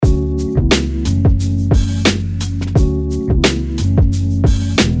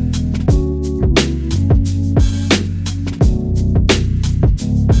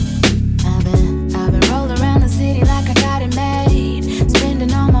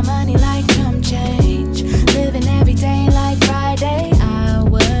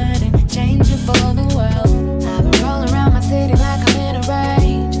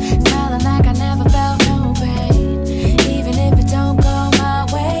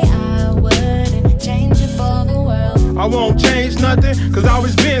I won't change nothing, cause I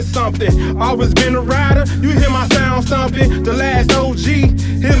always been something. Always been a rider, you hear my sound stomping. The last OG,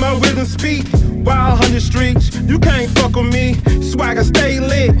 hear my rhythm speak. Wild 100 streets, you can't fuck with me. Swagger stay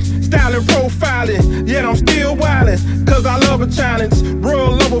lit, styling, profiling. Yet I'm still wildin', cause I love a challenge.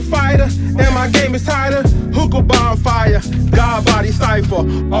 Royal level fighter, and my game is tighter. Hookah bonfire, God body cipher.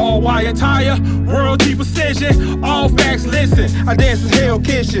 All wire tire, world deep precision. All facts listen, I dance in hell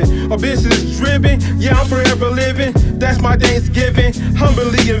kitchen. A business driven, yeah I'm forever living. That's my Thanksgiving,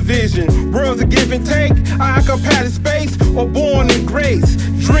 humbly envision. Worlds of give and take, I occupy the space. Or born in grace,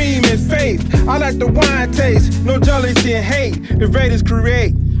 dream and faith. I like the wine taste, no jealousy and hate. Invaders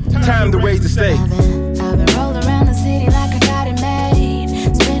create, time to raise the stakes. I've been rolling around the city like I got it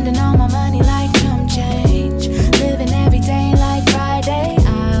made. Spending all my money like chump change. Living every day like Friday.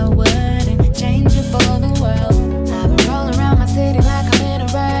 I wouldn't change it for the world. I've been rolling around my city like I'm in a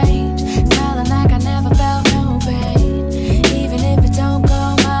rage. Smiling like I never felt no pain. Even if it don't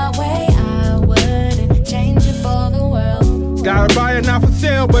go my way, I wouldn't change it for the world. Gotta buy it, not for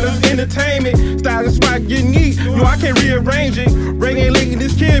sale, but it's entertainment. Style and swag you need, yo, I can rearrange it. Reggae linking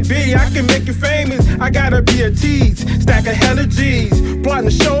this kid B, I can make you famous. I gotta be a tease, stack a hella G's. Plotting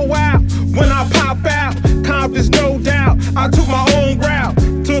to show out, when I pop out. Confidence, no doubt, I took my own route.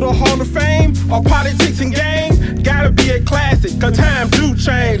 To the Hall of Fame, or politics and game. Gotta be a classic, cause time do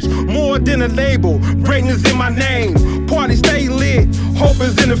change. More than a label, greatness in my name. Party stay lit, hope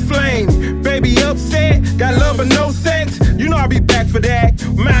is in the flame. Baby upset, got love but no sex. You know I'll be back for that,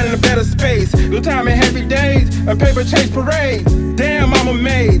 mine in a better space. Your time in happy days, a paper chase parade. Damn, I'm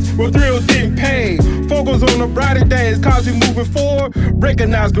amazed, with thrills getting paid. Focus on the brighter days, cause we moving forward.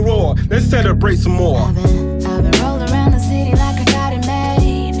 Recognize the roar, let's celebrate some more. I've been rolling around